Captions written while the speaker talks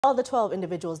All the 12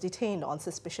 individuals detained on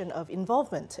suspicion of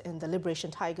involvement in the Liberation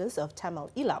Tigers of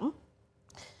Tamil Eelam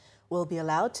will be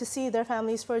allowed to see their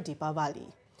families for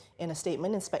Deepavali. In a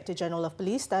statement, Inspector General of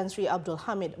Police Tan Sri Abdul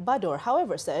Hamid Badur,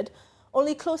 however, said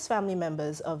only close family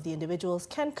members of the individuals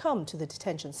can come to the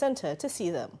detention centre to see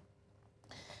them.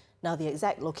 Now, the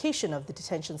exact location of the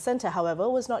detention centre, however,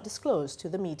 was not disclosed to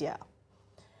the media.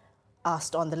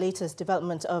 Asked on the latest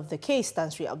development of the case,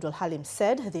 Tan Sri Abdul Halim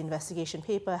said the investigation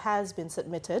paper has been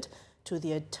submitted to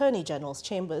the Attorney General's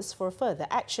chambers for further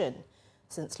action.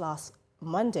 Since last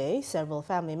Monday, several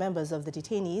family members of the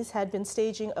detainees had been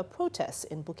staging a protest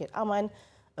in Bukit Aman,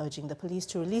 urging the police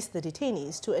to release the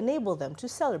detainees to enable them to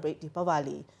celebrate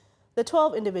Deepavali. The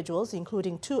 12 individuals,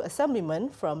 including 2 assemblymen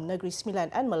from Negeri Sembilan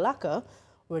and Malacca,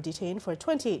 were detained for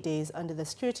 28 days under the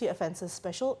Security Offences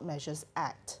Special Measures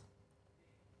Act.